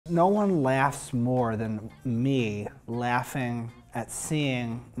No one laughs more than me laughing at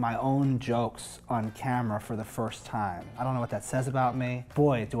seeing my own jokes on camera for the first time. I don't know what that says about me.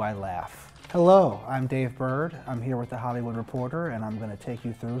 Boy, do I laugh. Hello, I'm Dave Burd. I'm here with The Hollywood Reporter, and I'm going to take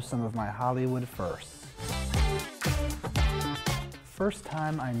you through some of my Hollywood firsts. First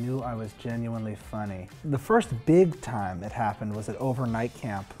time I knew I was genuinely funny. The first big time it happened was at overnight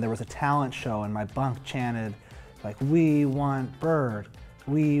camp. There was a talent show and my bunk chanted, like, "We want Bird,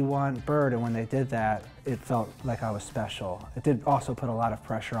 we want Bird," and when they did that, it felt like I was special. It did also put a lot of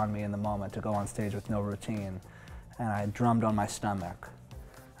pressure on me in the moment to go on stage with no routine, and I drummed on my stomach,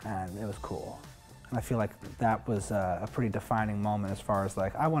 and it was cool. And I feel like that was a pretty defining moment as far as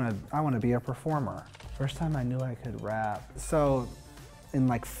like, I want to be a performer. First time I knew I could rap. So in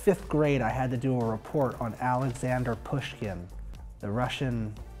like 5th grade, I had to do a report on Alexander Pushkin, the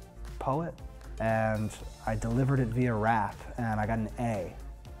Russian poet, and I delivered it via rap, and I got an A.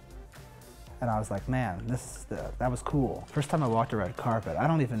 And I was like, man, that was cool. First time I walked a red carpet, I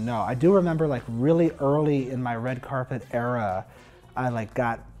don't even know. I do remember like really early in my red carpet era, I like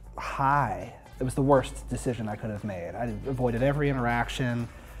got high. It was the worst decision I could have made. I avoided every interaction.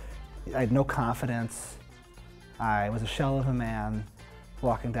 I had no confidence. I was a shell of a man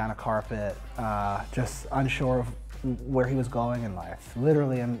walking down a carpet, just unsure of where he was going in life,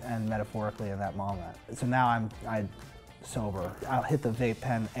 literally and metaphorically in that moment. So now I'm sober. I'll hit the vape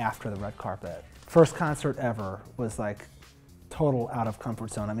pen after the red carpet. First concert ever was like total out of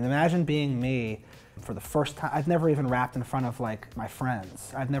comfort zone. I mean, imagine being me for the first time. I've never even rapped in front of like my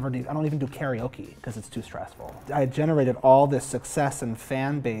friends. I don't even do karaoke because it's too stressful. I had generated all this success and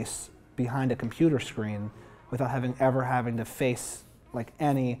fan base behind a computer screen without ever having to face like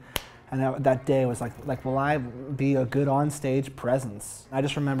any, and that day was like, will I be a good on-stage presence? I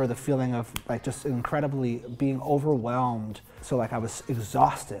just remember the feeling of like just incredibly being overwhelmed. So like I was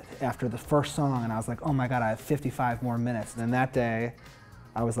exhausted after the first song, and I was like, oh my God, I have 55 more minutes. And then that day,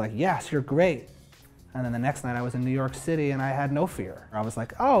 I was like, yes, you're great. And then the next night I was in New York City and I had no fear. I was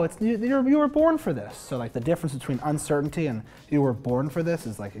like, oh, you were born for this. So like the difference between uncertainty and you were born for this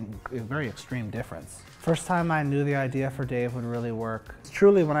is like a very extreme difference. First time I knew the idea for Dave would really work, it's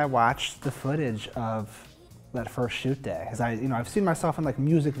truly when I watched the footage of that first shoot day. Because I've seen myself in like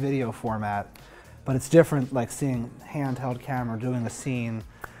music video format, but it's different like seeing handheld camera doing a scene.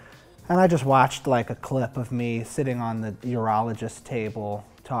 And I just watched like a clip of me sitting on the urologist table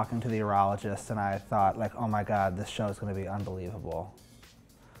talking to the urologist, and I thought like, oh my God, this show is going to be unbelievable.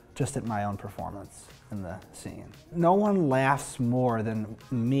 Just at my own performance in the scene. No one laughs more than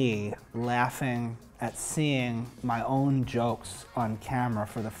me laughing at seeing my own jokes on camera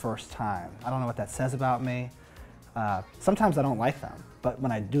for the first time. I don't know what that says about me. Sometimes I don't like them, but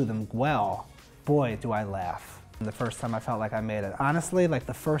when I do them well, boy, do I laugh. And the first time I felt like I made it. Honestly, like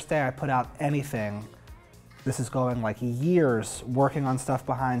the first day I put out anything, this is going like years working on stuff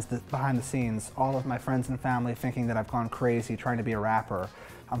behind the scenes, all of my friends and family thinking that I've gone crazy trying to be a rapper.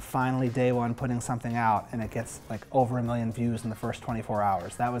 I'm finally day one putting something out and it gets like over 1 million views in the first 24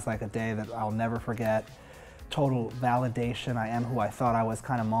 hours. That was like a day that I'll never forget. Total validation, I am who I thought I was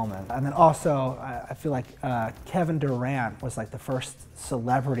kind of moment. And then also, I feel like Kevin Durant was like the first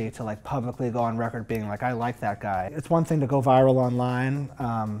celebrity to like publicly go on record being like, I like that guy. It's one thing to go viral online,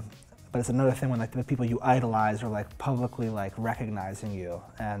 but it's another thing when like the people you idolize are like publicly like recognizing you,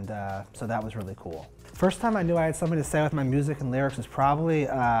 and so that was really cool. First time I knew I had something to say with my music and lyrics was probably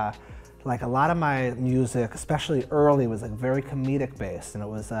like a lot of my music, especially early, was like very comedic based, and it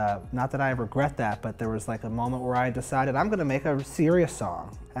was not that I regret that, but there was like a moment where I decided I'm gonna make a serious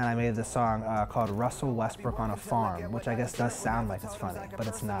song, and I made this song called Russell Westbrook on a Farm, which I guess does sound like it's funny, but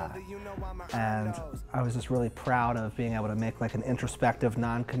it's not. And I was just really proud of being able to make like an introspective,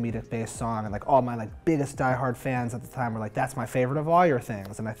 non-comedic based song, and like all my like biggest diehard fans at the time were like, that's my favorite of all your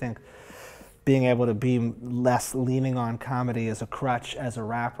things. And I think being able to be less leaning on comedy as a crutch as a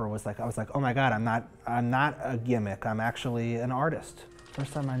rapper was like, I was like, oh my God, I'm not a gimmick, I'm actually an artist.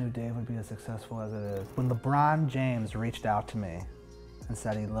 First time I knew Dave would be as successful as it is. When Lebron James reached out to me and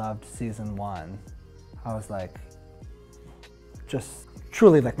said he loved season 1, I was like, just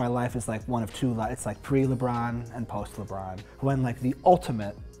truly like my life is like one of two, it's like pre-LeBron and post-LeBron. When like the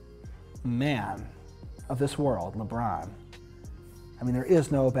ultimate man of this world, LeBron, I mean, there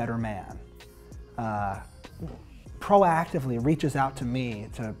is no better man, proactively reaches out to me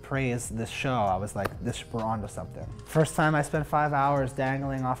to praise this show, I was like, we're onto something. First time I spent 5 hours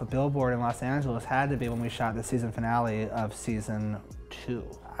dangling off a billboard in Los Angeles had to be when we shot the season finale of season 2.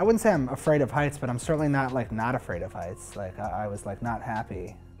 I wouldn't say I'm afraid of heights, but I'm certainly not like not afraid of heights. Like I was like not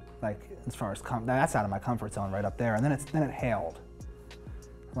happy, like as far as that's out of my comfort zone right up there. And then it hailed.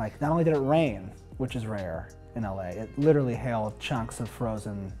 Like, not only did it rain, which is rare in LA, it literally hailed chunks of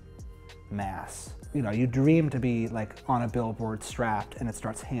frozen mass. You know, you dream to be like on a billboard strapped and it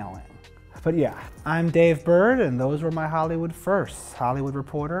starts hailing. But yeah, I'm Dave Burd, and those were my Hollywood firsts. Hollywood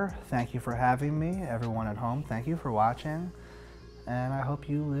Reporter, thank you for having me. Everyone at home, thank you for watching. And I hope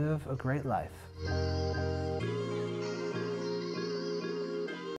you live a great life.